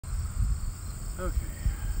Okay.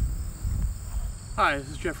 Hi, this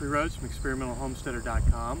is Jeffrey Rhoades from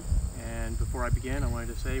experimentalhomesteader.com, and before I begin I wanted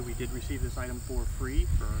to say we did receive this item for free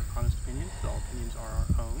for honest opinions. All opinions are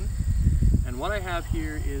our own. And what I have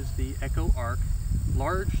here is the EchoArc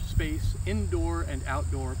large space indoor and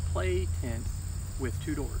outdoor play tent with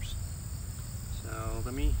 2 doors. So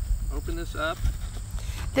let me open this up.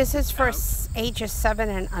 This is for ages 7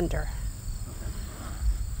 and under. Okay.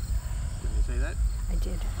 Did you say that? I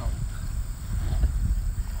did. Oh.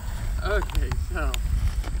 Okay, so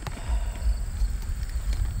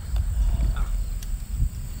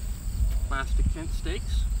plastic tent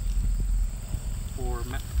stakes for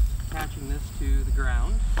attaching this to the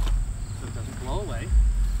ground so it doesn't blow away.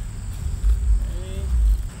 Okay.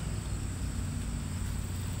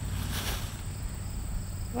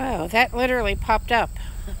 Wow, that literally popped up.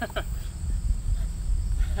 That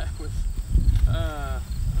was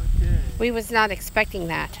okay. We was not expecting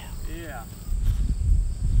that. Yeah.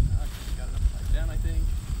 Got it upside down, I think.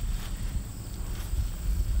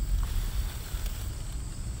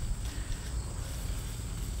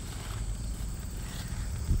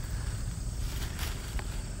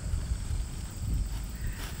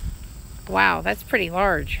 Wow, that's pretty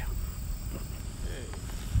large.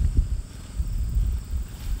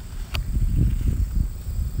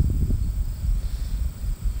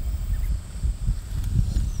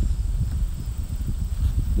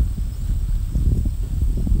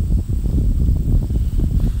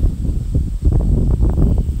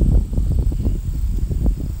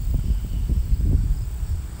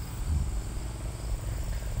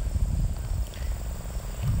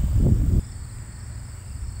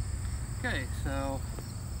 Okay, so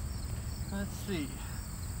let's see.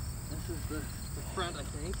 This is the front, I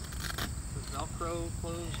think. The Velcro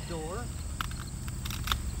closed door.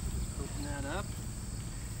 Just open that up.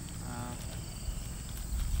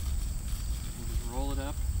 We'll just roll it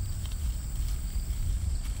up.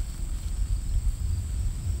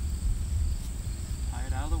 Tie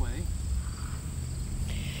it out of the way.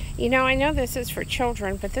 You know, I know this is for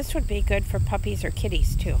children, but this would be good for puppies or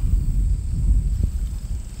kitties too.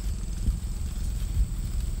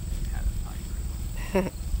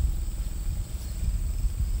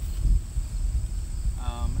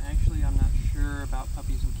 Actually, I'm not sure about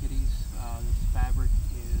puppies and kitties. This fabric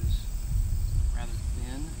is rather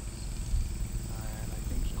thin, and I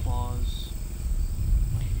think claws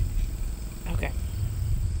might be an issue. Okay.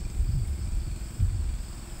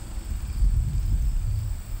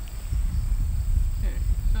 Okay,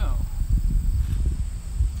 so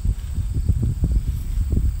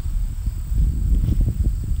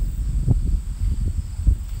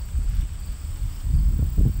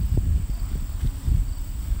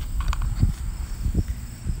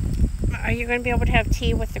Are you going to be able to have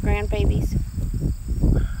tea with the grandbabies?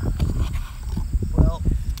 well,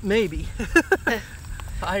 maybe.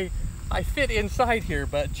 I fit inside here,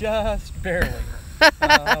 but just barely.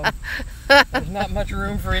 There's not much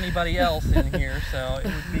room for anybody else in here, so it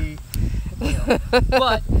would be, you know,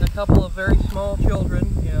 but a couple of very small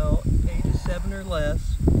children, you know, ages 7 or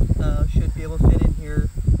less, should be able to fit in here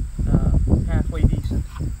halfway decent.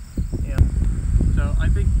 Yeah. So I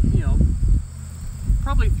think, you know,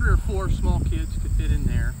 probably 3 or 4 small kids could fit in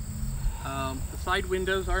there. The side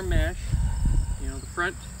windows are mesh. You know, the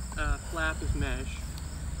front flap is mesh.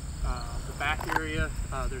 The back area,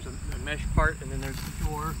 there's a mesh part, and then there's the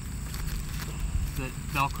door that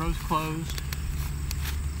Velcro's closed.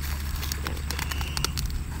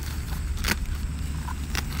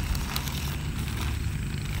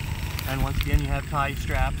 And once again, you have tie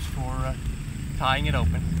straps for tying it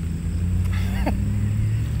open.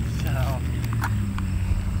 So.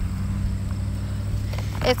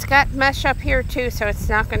 It's got mesh up here too, so it's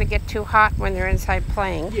not going to get too hot when they're inside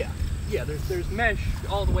playing. Yeah, there's mesh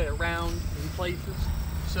all the way around in places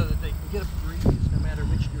so that they can get a breeze no matter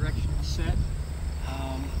which direction it's set.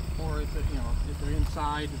 Or if it, you know, if they're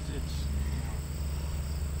inside, it's you know.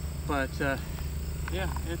 But yeah,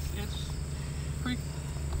 it's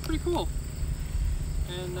pretty cool,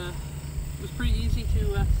 and it was pretty easy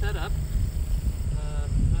to set up.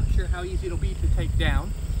 Not sure how easy it'll be to take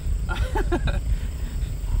down.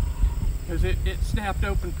 Because it snapped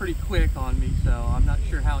open pretty quick on me, so I'm not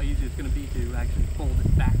sure how easy it's going to be to actually fold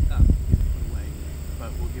it back up and get it put away,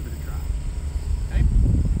 but we'll give it a try. Okay,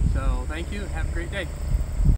 so thank you and have a great day.